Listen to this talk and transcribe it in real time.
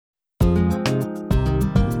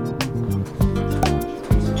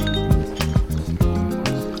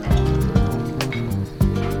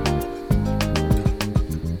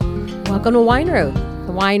Welcome to Wine Road,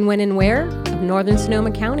 the wine, when, and where of Northern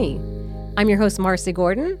Sonoma County. I'm your host, Marcy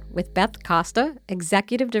Gordon, with Beth Costa,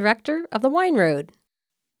 Executive Director of the Wine Road.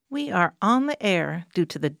 We are on the air due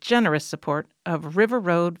to the generous support of River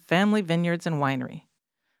Road Family Vineyards and Winery.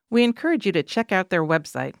 We encourage you to check out their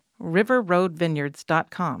website,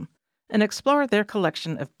 riverroadvineyards.com, and explore their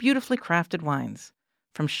collection of beautifully crafted wines,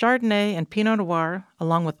 from Chardonnay and Pinot Noir,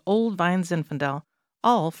 along with Old Vine Zinfandel,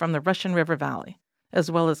 all from the Russian River Valley, as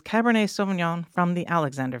well as Cabernet Sauvignon from the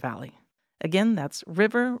Alexander Valley. Again, that's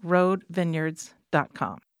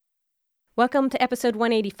riverroadvineyards.com. Welcome to episode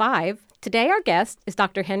 185. Today our guest is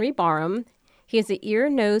Dr. Henry Barham. He is an ear,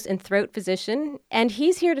 nose, and throat physician, and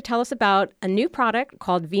he's here to tell us about a new product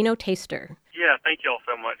called Vinotastr. Yeah, thank you all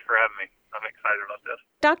so much for having me. I'm excited about this.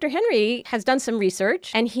 Dr. Henry has done some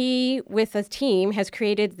research, and he, with a team, has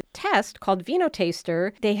created the test called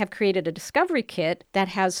Vinotastr. They have created a discovery kit that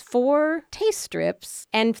has 4 taste strips,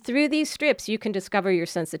 and through these strips, you can discover your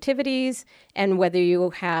sensitivities and whether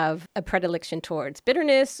you have a predilection towards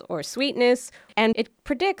bitterness or sweetness, and it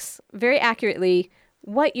predicts very accurately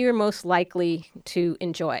what you're most likely to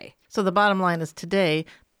enjoy. So the bottom line is today,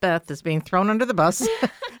 Beth is being thrown under the bus,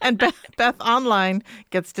 and Beth online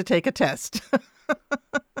gets to take a test.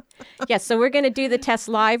 Yes, so we're going to do the test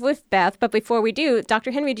live with Beth. But before we do, Dr.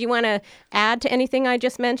 Henry, do you want to add to anything I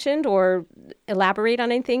just mentioned or elaborate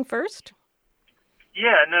on anything first?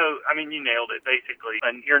 Yeah, no, I mean, you nailed it. Basically,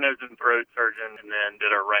 an ear, nose, and throat surgeon, and then did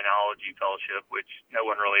a rhinology fellowship, which no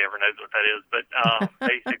one really ever knows what that is. But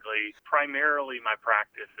basically, primarily my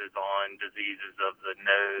practice is on diseases of the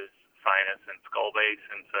nose, sinus, and skull base.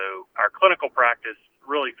 And so our clinical practice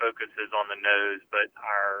really focuses on the nose, but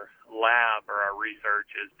our lab or our research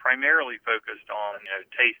is primarily focused on,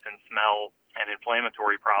 taste and smell and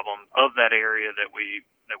inflammatory problems of that area that we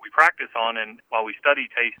practice on. And while we study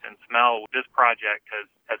taste and smell, this project has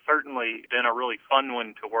certainly been a really fun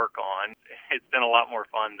one to work on. It's been a lot more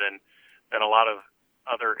fun than a lot of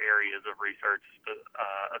other areas of research,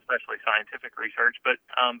 especially scientific research. But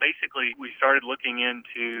basically, we started looking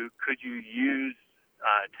into, could you use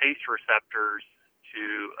taste receptors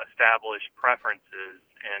to establish preferences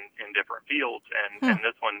in different fields, and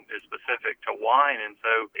this one is specific to wine. And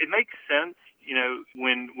so it makes sense,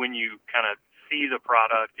 when you kind of see the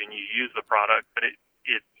product and you use the product, but it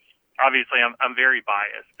obviously I'm very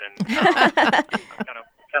biased and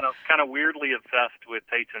kind of weirdly obsessed with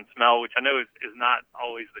taste and smell, which I know is not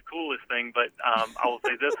always the coolest thing, but I will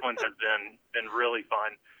say this one has been really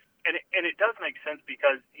fun. And it does make sense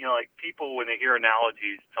because, like people, when they hear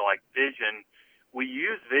analogies to like vision, we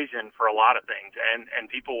use vision for a lot of things, and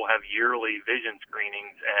people will have yearly vision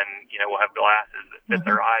screenings and, will have glasses that fit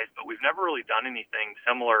their eyes, but we've never really done anything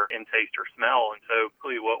similar in taste or smell. And so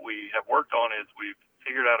really what we have worked on is we've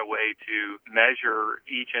figured out a way to measure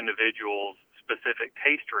each individual's specific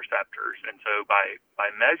taste receptors. And so by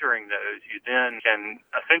measuring those, you then can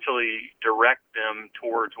essentially direct them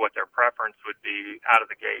towards what their preference would be out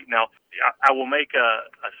of the gate. Now, I will make a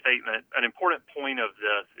statement. An important point of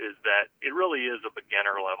this is that it really is a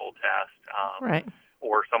beginner level test, right,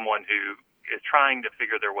 or someone who is trying to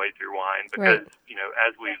figure their way through wine, because, right,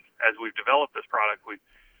 as we've developed this product, we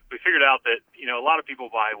figured out that, a lot of people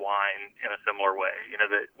buy wine in a similar way,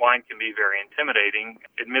 that wine can be very intimidating.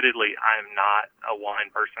 Admittedly, I'm not a wine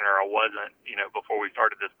person, or I wasn't, before we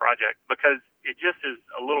started this project, because it just is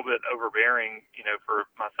a little bit overbearing, for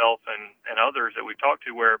myself and others that we've talked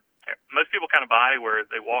to, where most people kind of buy where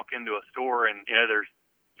they walk into a store and, there's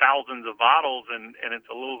thousands of bottles and it's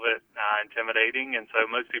a little bit intimidating. And so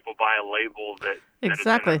most people buy a label that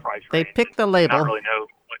exactly, is in the price they range pick the label. Not really know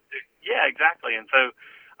what to do. Yeah, exactly. And so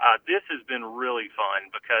this has been really fun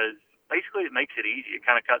because basically it makes it easy. It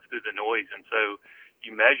kind of cuts through the noise. And so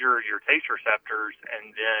you measure your taste receptors,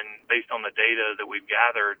 and then based on the data that we've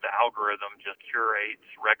gathered, the algorithm just curates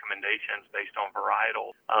recommendations based on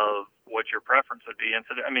varietal of what your preference would be. And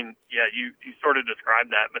so, you sort of described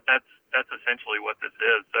that, but that's essentially what this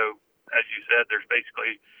is. So as you said, there's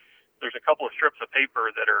a couple of strips of paper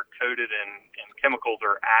that are coated in chemicals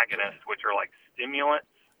or agonists, which are like stimulants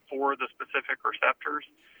for the specific receptors.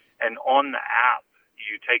 And on the app,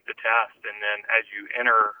 you take the test, and then as you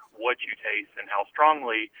enter what you taste and how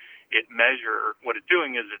strongly, what it's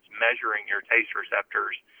doing is it's measuring your taste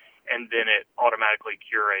receptors, and then it automatically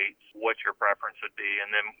curates what your preference would be. And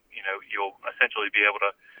then, you'll essentially be able to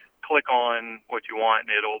click on what you want,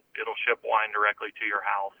 and it'll ship wine directly to your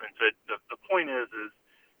house. And so the point is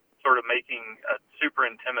sort of making a super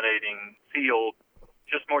intimidating field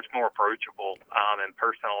just much more approachable and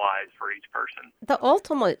personalized for each person. The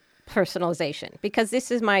ultimate personalization, because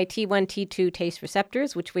this is my T1, T2 taste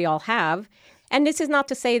receptors, which we all have. And this is not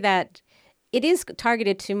to say that it is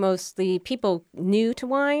targeted to mostly people new to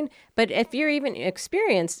wine, but if you're even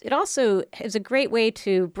experienced, it also is a great way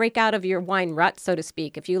to break out of your wine rut, so to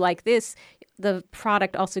speak. If you like this, the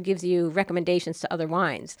product also gives you recommendations to other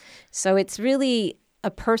wines. So it's really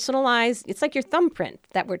a personalized, it's like your thumbprint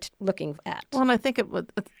that we're looking at. Well, and I think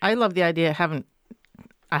I love the idea.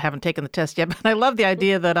 I haven't taken the test yet, but I love the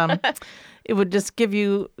idea that it would just give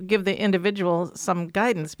the individual some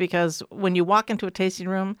guidance, because when you walk into a tasting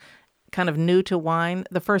room, kind of new to wine,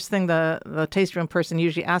 the first thing the tasting room person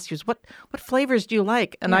usually asks you is, what flavors do you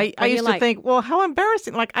like? And I used to think, well, how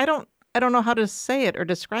embarrassing. Like, I don't know how to say it or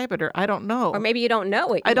describe it, or I don't know. Or maybe you don't know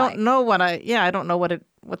what you I don't know I don't know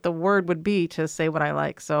what the word would be to say what I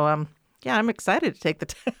like. So, I'm excited to take the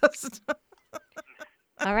test.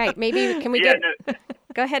 All right. Maybe can we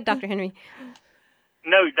Go ahead, Dr. Henry.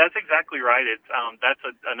 No, that's exactly right. It's that's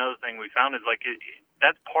another thing we found is like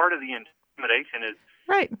that's part of the intimidation is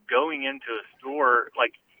right. Going into a store,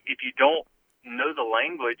 like if you don't know the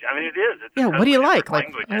language, I mean it is. It's what do you like?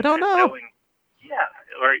 Like, I don't know.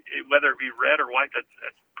 Or whether it be red or white,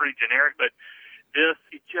 that's pretty generic. But it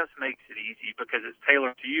just makes it easy because it's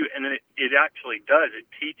tailored to you, and then it actually does.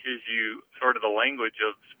 It teaches you sort of the language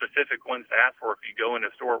of specific ones to ask for if you go in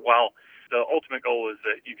a store. While the ultimate goal is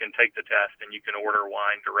that you can take the test and you can order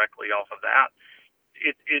wine directly off of that.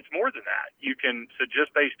 It's more than that. You can, so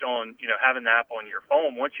just based on, having the app on your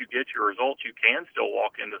phone, once you get your results, you can still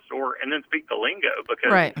walk in the store and then speak the lingo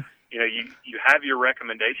because, right. You have your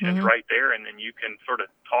recommendations right there, and then you can sort of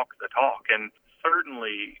talk the talk. And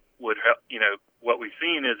certainly would help, what we've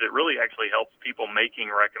seen is it really actually helps people making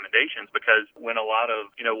recommendations, because when a lot of,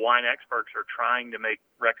 wine experts are trying to make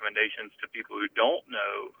recommendations to people who don't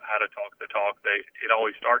know how to talk the talk, it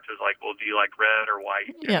always starts as like, well, do you like red or white?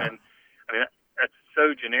 Yeah. And that's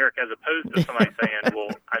so generic, as opposed to somebody saying, well,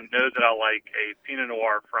 I know that I like a Pinot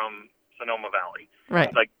Noir from Sonoma Valley. Right.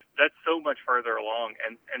 Like, that's so much further along,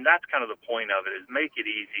 and that's kind of the point of it, is make it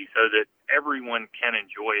easy so that everyone can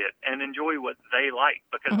enjoy it and enjoy what they like,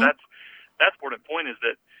 because that's the important point is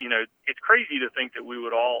that, it's crazy to think that we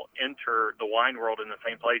would all enter the wine world in the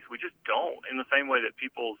same place. We just don't. In the same way that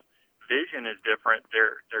people's vision is different,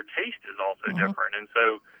 their taste is also different. And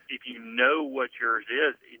so if you know what yours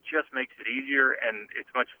is, it just makes it easier, and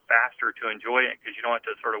it's much faster to enjoy it because you don't have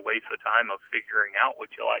to sort of waste the time of figuring out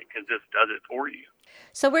what you like, because this does it for you.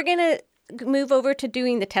 So we're going to move over to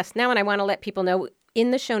doing the test now, and I want to let people know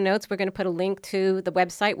in the show notes, we're going to put a link to the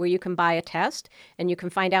website where you can buy a test, and you can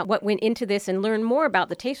find out what went into this and learn more about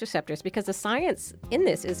the taste receptors, because the science in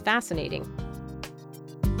this is fascinating.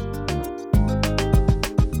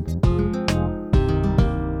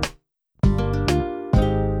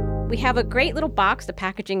 We have a great little box. The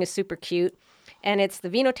packaging is super cute. And it's the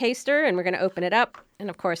Vinotastr, and we're going to open it up. And,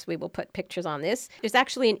 of course, we will put pictures on this. There's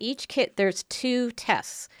actually, in each kit, there's 2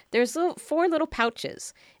 tests. There's 4 little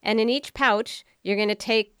pouches. And in each pouch, you're going to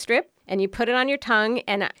take a strip, and you put it on your tongue,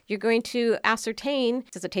 and you're going to ascertain,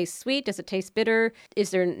 does it taste sweet? Does it taste bitter? Is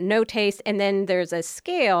there no taste? And then there's a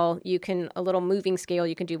scale, a little moving scale,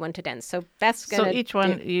 you can do 1 to 10. So that's going to... So each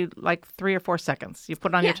one, you like 3 or 4 seconds. You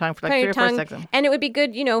put it on your tongue for like 3 or 4 seconds. And it would be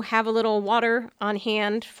good, have a little water on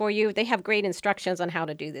hand for you. They have great instructions on how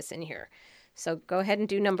to do this in here. So go ahead and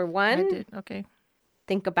do number 1. I did, okay.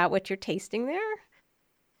 Think about what you're tasting there.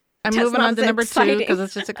 I'm moving on to number 2 because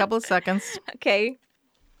it's just a couple of seconds. Okay.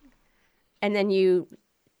 And then you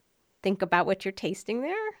think about what you're tasting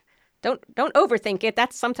there. Don't overthink it.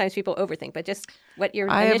 That's sometimes people overthink, but just what your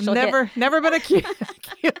initial I have never been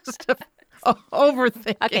accused of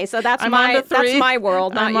overthinking. Okay, so that's my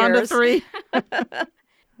world, not yours. I'm on to 3.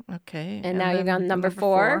 Okay. And now you're on number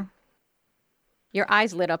 4. Your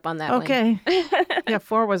eyes lit up on that one. Okay. Yeah,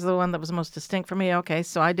 4 was the one that was most distinct for me. Okay,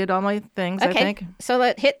 so I did all my things, I think. So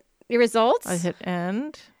let's hit your results. I hit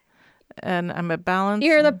end. And I'm at balance.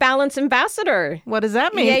 You're the balance ambassador. What does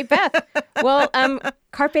that mean? Yay, Beth. Well,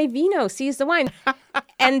 Carpe Vino, seize the wine.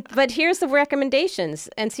 But here's the recommendations,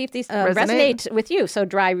 and see if these resonate with you. So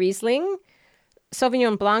dry Riesling,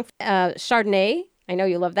 Sauvignon Blanc, Chardonnay. I know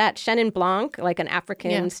you love that. Chenin Blanc, like an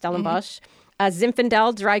African Stellenbosch.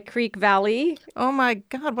 Zinfandel, Dry Creek Valley. Oh, my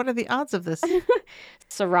God. What are the odds of this?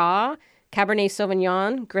 Syrah, Cabernet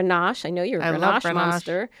Sauvignon, Grenache. I know you're a Grenache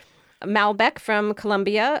monster. Malbec from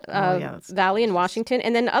Columbia Valley in Washington.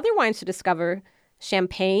 And then other wines to discover.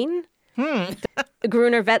 Champagne.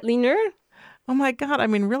 Gruner Veltliner. Oh, my God. I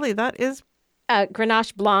mean, really, that is...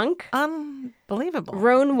 Grenache Blanc. Unbelievable.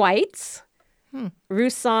 Rhone Whites.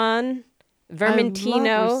 Roussanne.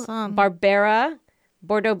 Vermentino. Barbera.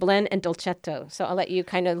 Bordeaux Blend, and Dolcetto. So I'll let you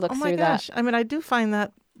kind of look through that. Oh, my gosh. I mean, I do find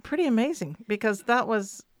that pretty amazing, because that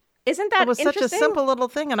was... Isn't that It was such a interesting? simple little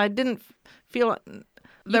thing, and I didn't feel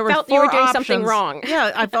there You were felt four you were doing options. something wrong.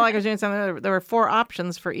 Yeah, I felt like I was doing something. There were 4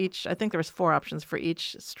 options for each. I think there was 4 options for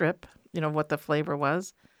each strip. What the flavor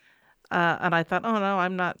was, and I thought, oh no,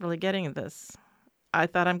 I'm not really getting this. I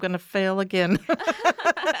thought I'm going to fail again.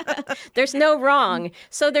 There's no wrong.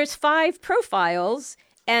 So there's 5 profiles,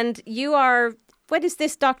 and you are. What is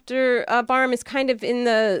this, Dr. Barham is kind of in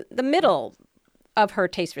the middle of her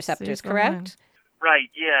taste receptors, correct?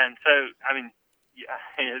 Right. Yeah. And so, yeah,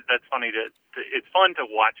 that's funny. It's fun to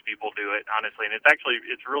watch people do it, honestly, and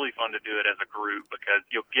it's really fun to do it as a group because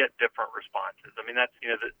you'll get different responses. That's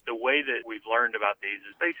the way that we've learned about these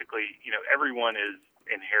is basically everyone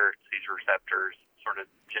inherits these receptors sort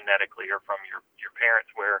of genetically or from your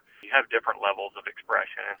parents, where you have different levels of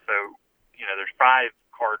expression, and so there's 5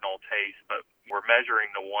 cardinal tastes, but we're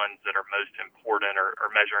measuring the ones that are most important, or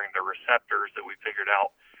measuring the receptors that we figured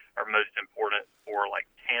out are most important for like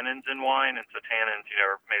tannins in wine. And so tannins,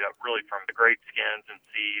 are made up really from the grape skins and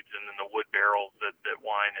seeds, and then the wood barrels that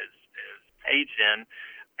wine is aged in.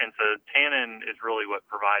 And so tannin is really what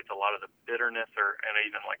provides a lot of the bitterness and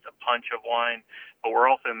even like the punch of wine. But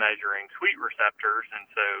we're also measuring sweet receptors. And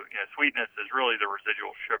so, sweetness is really the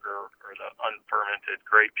residual sugar or the unfermented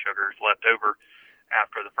grape sugars left over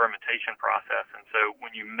after the fermentation process. And so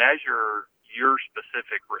when you measure your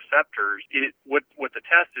specific receptors, what the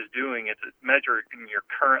test is doing is it's measuring your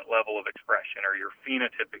current level of expression, or your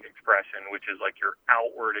phenotypic expression, which is like your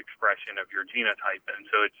outward expression of your genotype. And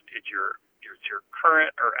so it's your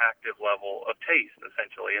current or active level of taste,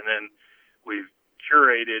 essentially. And then we've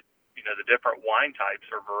curated the different wine types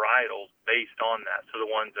or varietals based on that. So the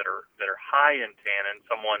ones that are high in tannin,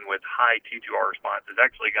 someone with high T2R response is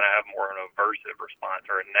actually going to have more of an aversive response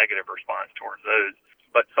or a negative response towards those.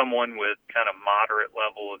 But someone with kind of moderate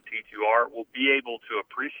level of T2R will be able to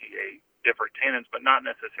appreciate different tannins, but not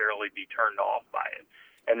necessarily be turned off by it.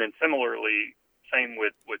 And then similarly, same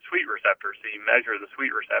with sweet receptors. So you measure the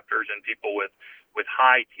sweet receptors, and people with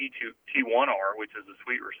high T1R, which is a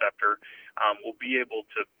sweet receptor, will be able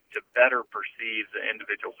to better perceive the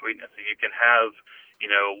individual sweetness. So you can have,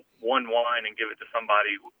 one wine and give it to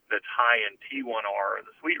somebody that's high in T1R,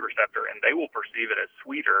 the sweet receptor, and they will perceive it as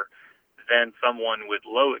sweeter than someone with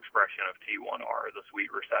low expression of T1R, the sweet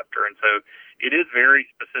receptor. And so it is very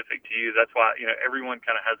specific to you. That's why, everyone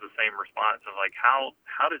kind of has the same response of like, how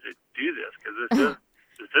does it do this? Because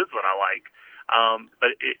this is what I like.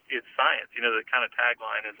 But it's science. The kind of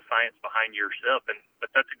tagline is science behind your sip.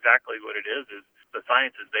 But that's exactly what it is the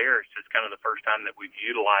science is there. It's just kind of the first time that we've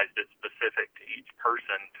utilized it specific to each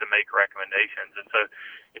person to make recommendations. And so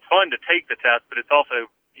it's fun to take the test, but it's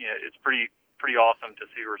also, it's pretty awesome to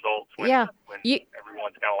see results when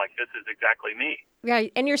everyone's kind of like, this is exactly me.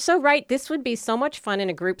 Yeah, and you're so right. This would be so much fun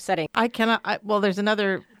in a group setting. There's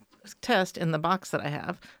another test in the box that I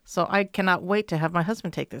have, so I cannot wait to have my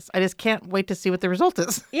husband take this. I just can't wait to see what the result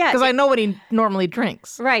is. Yeah. Because I know what he normally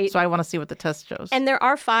drinks. Right. So I want to see what the test shows. And there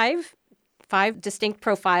are 5 distinct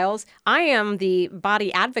profiles. I am the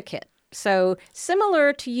body advocate. So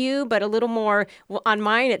similar to you, but a little more. On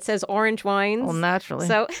mine, it says orange wines. Well, naturally.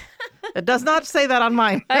 So it does not say that on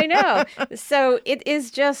mine. I know. So it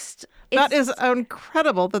is just. That is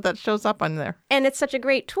incredible that shows up on there. And it's such a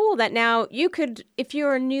great tool that now you could, if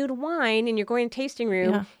you're new to wine and you're going to tasting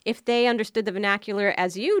room, if they understood the vernacular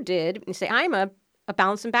as you did, you say, I'm a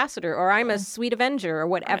balanced ambassador, or I'm a sweet avenger, or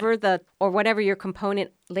whatever whatever your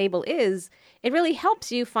component label is, it really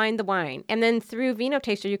helps you find the wine. And then through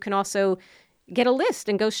Vinotastr, you can also get a list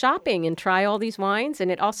and go shopping and try all these wines. And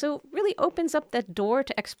it also really opens up that door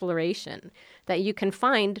to exploration, that you can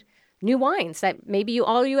find new wines that maybe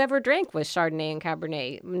all you ever drank was Chardonnay and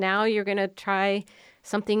Cabernet. Now you're going to try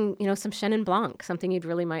something, some Chenin Blanc, something you'd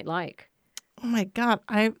really might like. Oh my God,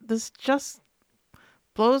 this just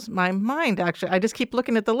blows my mind, actually. I just keep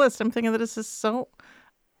looking at the list. I'm thinking that this is so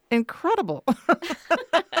incredible.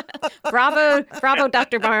 Bravo,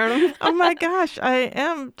 Dr. Barham. Oh my gosh, I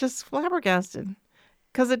am just flabbergasted,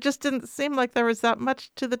 because it just didn't seem like there was that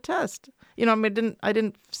much to the test. I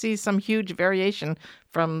didn't see some huge variation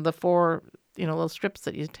from the 4, little strips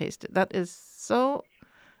that you tasted. That is so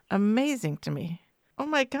amazing to me. Oh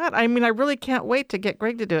my God. I really can't wait to get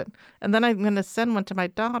Greg to do it. And then I'm going to send one to my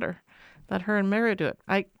daughter, let her and Mary do it.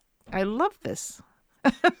 I love this.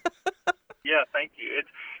 Yeah, thank you.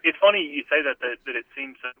 It's funny you say that it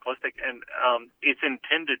seems simplistic, and it's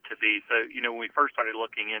intended to be. So, when we first started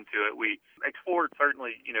looking into it, we explored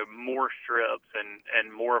certainly, more strips and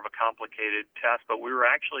more of a complicated test, but we were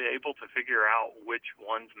actually able to figure out which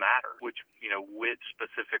ones matter, which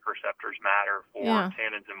specific receptors matter for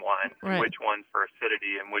tannins in wine, right. which ones for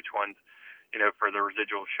acidity, and which ones, for the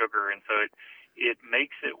residual sugar. And so it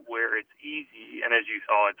makes it where it's easy. And as you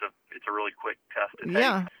saw, it's a really quick test to take.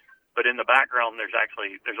 Yeah. But in the background, there's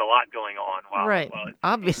a lot going on. Right.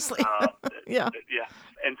 Obviously. Yeah. Yeah.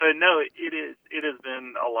 And so, no, it has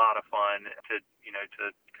been a lot of fun to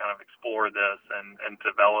kind of explore this and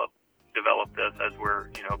develop this as we're,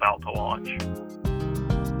 about to launch.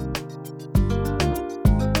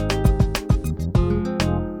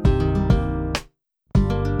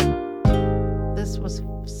 This was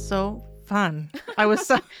so fun. I was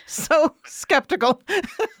so skeptical.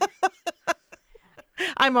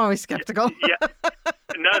 I'm always skeptical. Yeah.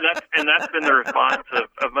 No, that's been the response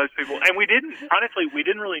of most people. And we didn't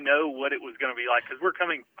really know what it was going to be like, because we're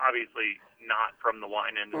coming, obviously, not from the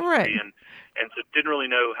wine industry. Right. And so didn't really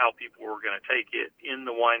know how people were going to take it in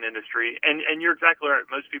the wine industry. And you're exactly right.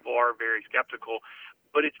 Most people are very skeptical,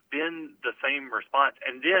 but it's been the same response.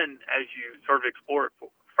 And then as you sort of explore it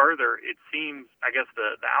further, it seems, I guess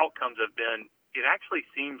the outcomes have been, it actually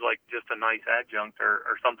seems like just a nice adjunct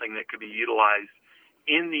or something that could be utilized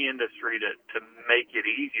in the industry to make it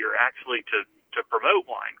easier actually to promote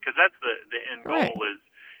wine, because that's the end goal. Right.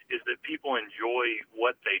 is that people enjoy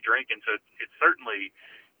what they drink. And so it's certainly,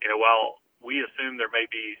 while we assume there may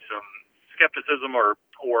be some skepticism or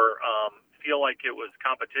feel like it was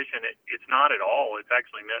competition, it's not at all. It's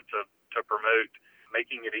actually meant to promote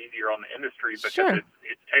making it easier on the industry, because Sure.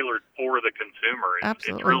 it's tailored for the consumer.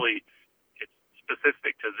 Absolutely. It's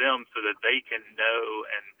specific to them so that they can know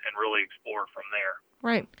and really explore from there.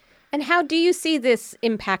 Right. And how do you see this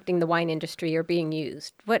impacting the wine industry or being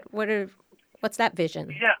used? What's that vision?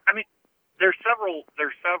 Yeah, I mean, there's several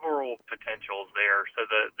potentials there. So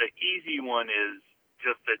the easy one is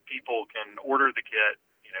just that people can order the kit,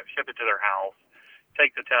 ship it to their house,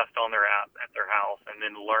 take the test on their app at their house, and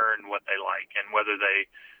then learn what they like, and whether they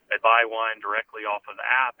buy wine directly off of the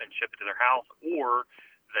app and ship it to their house, or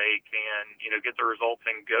they can, get the results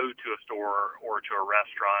and go to a store or to a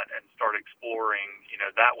restaurant and start exploring,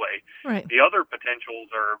 that way. Right. The other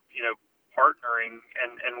potentials are, partnering,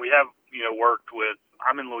 and we have, worked with,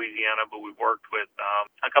 I'm in Louisiana, but we've worked with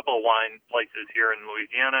a couple of wine places here in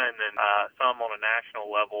Louisiana, and then some on a national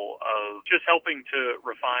level of just helping to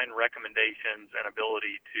refine recommendations and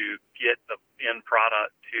ability to get the end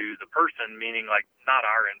product to the person, meaning like not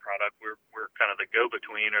our end product. We're kind of the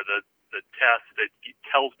go-between, or the test that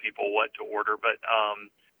tells people what to order. But,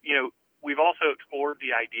 we've also explored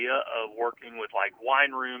the idea of working with like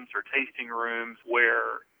wine rooms or tasting rooms,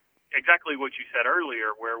 where exactly what you said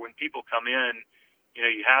earlier, where when people come in,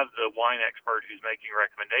 you have the wine expert who's making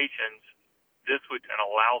recommendations. This would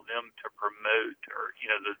allow them to promote, or,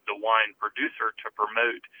 the wine producer to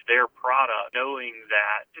promote their product, knowing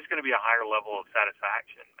that there's going to be a higher level of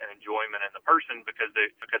satisfaction and enjoyment in the person because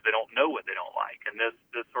they don't know what they don't like. And this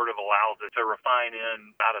sort of allows it to refine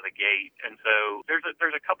in out of the gate. And so there's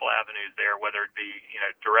a couple avenues there, whether it be,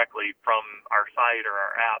 directly from our site or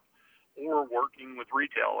our app, or working with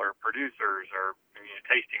retail or producers or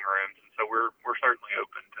tasting rooms. And so we're certainly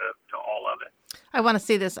open to all of it. I want to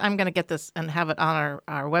see this. I'm going to get this and have it on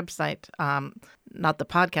our website, not the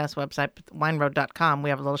podcast website, but wineroad.com. We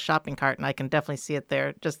have a little shopping cart, and I can definitely see it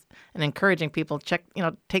there. Just encouraging people,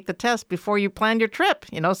 take the test before you plan your trip,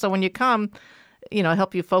 so when you come,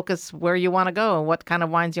 help you focus where you want to go and what kind of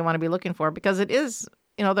wines you want to be looking for, because it is,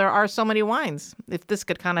 there are so many wines. If this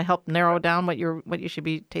could kind of help narrow down what you should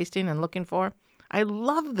be tasting and looking for. I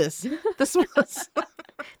love this. This was...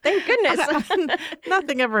 Thank goodness.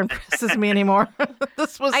 Nothing ever impresses me anymore.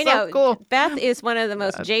 This was so cool. Beth is one of the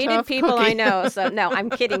most jaded people I know. So no,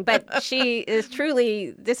 I'm kidding. But she is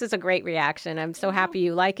truly, this is a great reaction. I'm so happy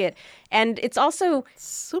you like it. And it's also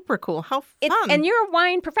super cool. How fun. And you're a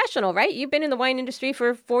wine professional, right? You've been in the wine industry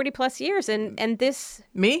for 40 plus years. And this...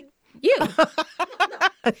 Me? You.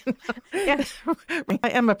 Yeah. I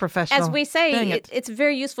am a professional. As we say, it's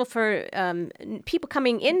very useful for people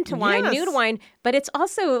coming into wine, new to wine, but it's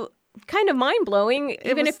also kind of mind-blowing,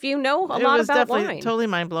 even if you know a lot about wine. It was definitely totally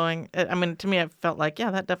mind-blowing. I mean, to me, I felt like,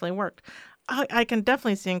 that definitely worked. I can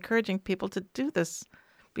definitely see encouraging people to do this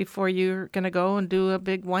before you're going to go and do a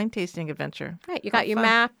big wine tasting adventure. Right. You got your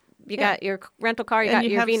map, you got your rental car, you got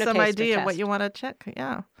your Vinotastr have some idea test. What you want to check.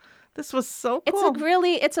 Yeah. This was so cool.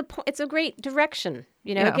 It's a great direction.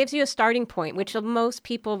 It gives you a starting point, which most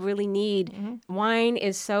people really need. Mm-hmm. Wine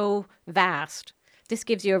is so vast. This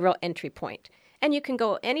gives you a real entry point. And you can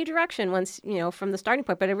go any direction once, from the starting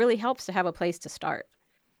point, but it really helps to have a place to start.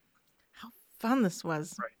 How fun this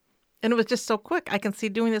was. Right. And it was just so quick. I can see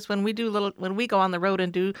doing this when we go on the road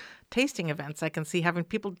and do tasting events. I can see having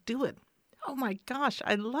people do it. Oh my gosh,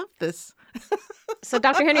 I love this. So,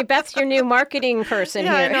 Dr. Henry, Beth's your new marketing person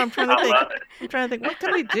Yeah, here. I know. I'm trying to I think. love it. I'm trying to think. What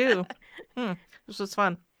can we do? This was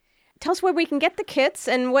fun. Tell us where we can get the kits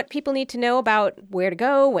and what people need to know about where to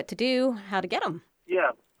go, what to do, how to get them.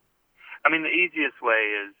 Yeah. I mean, the easiest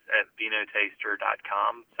way is at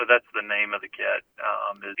Vinotastr.com. So that's the name of the kit.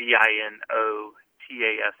 Is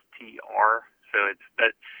Vinotastr. So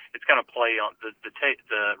it's going to play on the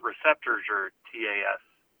receptors are TAS.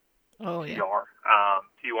 Oh, yeah.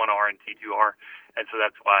 T1R and T2R. And so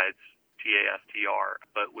that's why it's TASTR.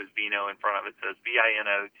 But with Vino in front of it, says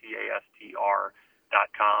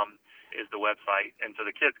VINOTASTR.com is the website. And so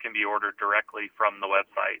the kits can be ordered directly from the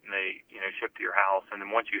website, and they ship to your house. And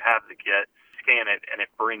then once you have the kit, scan it, and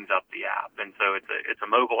it brings up the app. And so it's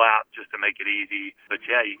a mobile app just to make it easy. But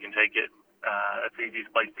yeah, you can take it. That's the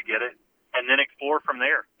easiest place to get it. And then explore from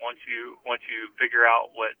there. Once you figure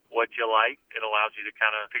out what you like, it allows you to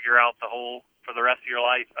kind of figure out for the rest of your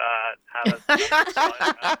life how to.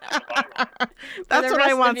 That's what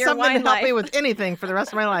I want. your Something to wine help me life. with anything for the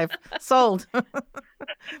rest of my life. Sold.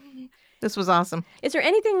 This was awesome. Is there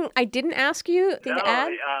anything I didn't ask you to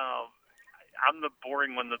add? I'm the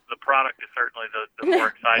boring one. The product is certainly the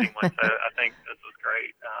more exciting one. So I think this was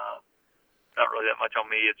great. Not really that much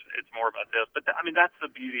on me. It's more about this. But I mean, that's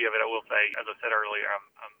the beauty of it. I will say, as I said earlier,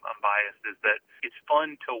 I'm biased. Is that it's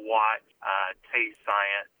fun to watch taste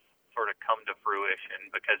science sort of come to fruition,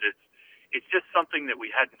 because it's just something that we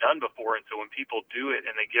hadn't done before. And so when people do it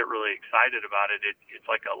and they get really excited about it, it's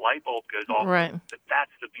like a light bulb goes off. Right. But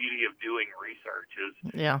that's the beauty of doing research is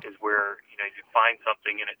where you find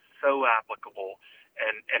something and it's so applicable.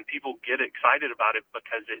 And people get excited about it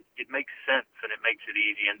because it makes sense and it makes it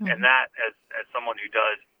easy. And that, as someone who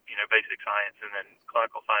does, basic science and then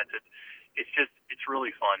clinical science, it's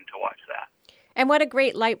really fun to watch that. And what a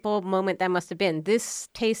great light bulb moment that must have been. This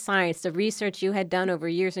taste science, the research you had done over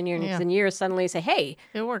years and years and years, suddenly say, hey,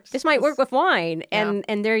 it works. This might work with wine. And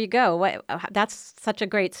there you go. That's such a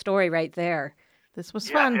great story right there. This was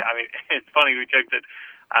fun. I mean, it's funny. We joked that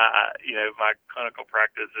my clinical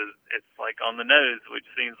practice it's like on the nose, which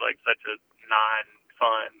seems like such a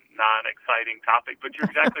non-fun, non-exciting topic. But you're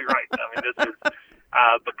exactly right. I mean, this is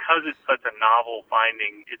because it's such a novel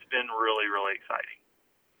finding. It's been really, really exciting.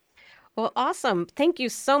 Well, awesome. Thank you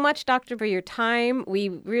so much, Doctor, for your time. We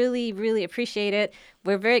really, really appreciate it.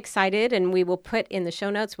 We're very excited, and we will put in the show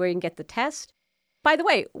notes where you can get the test. By the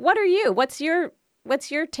way, what are you? What's your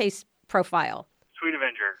taste profile? Sweet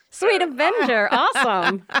Avenger. Sweet Avenger.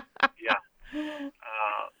 Awesome. Yeah.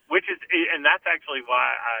 Which is, and that's actually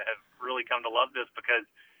why I have really come to love this, because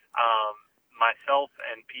myself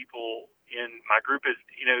and people in my group is,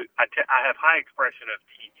 I have high expression of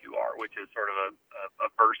T2R, which is sort of a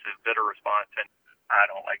aversive bitter response. And I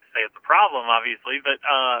don't like to say it's a problem, obviously, but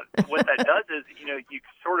what that does is, you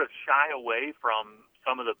sort of shy away from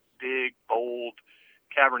some of the big, bold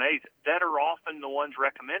Cabernets that are often the ones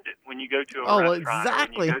recommended when you go to a restaurant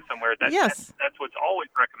exactly. or when you go somewhere. That's what's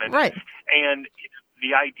always recommended. Right. And it's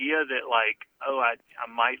the idea that I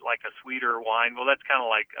might like a sweeter wine. Well, that's kind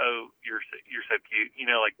of like, oh, you're so cute. You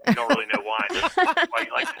don't really know wine. That's why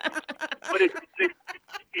you like it. But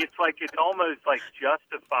it's like it's almost like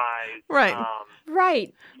justifies right.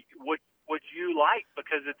 what you like,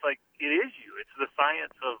 because it's like it is you. It's the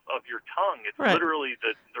science of your tongue. It's literally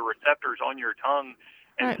the receptors on your tongue.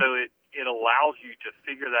 And so it allows you to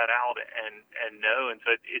figure that out and know. And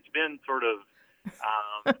so it's been sort of,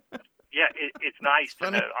 it's nice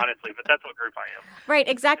to know, honestly, but that's what group I am. Right,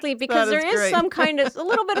 exactly, because there is some kind of, a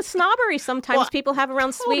little bit of snobbery sometimes people have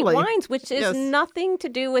around sweet wines, which is nothing to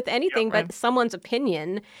do with anything but someone's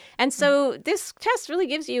opinion. And so this test really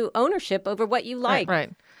gives you ownership over what you like.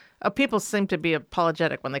 Right. People seem to be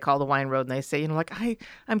apologetic when they call the wine road and they say,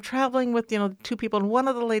 I'm traveling with, two people, and one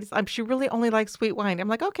of the ladies, she really only likes sweet wine. I'm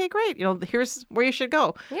like, okay, great. Here's where you should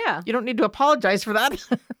go. Yeah. You don't need to apologize for that.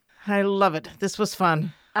 I love it. This was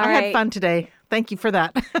fun. I had fun today. Thank you for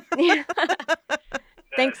that.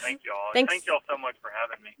 Thanks. Thank you all. Thank you all so much for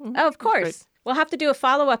having me. Oh, of course. We'll have to do a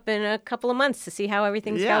follow-up in a couple of months to see how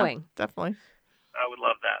everything's going. Definitely. I would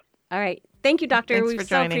love that. All right. Thank you, Doctor. Thanks we for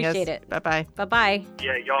so joining appreciate us. it. Bye-bye. Bye-bye.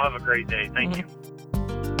 Yeah, y'all have a great day. Thank you.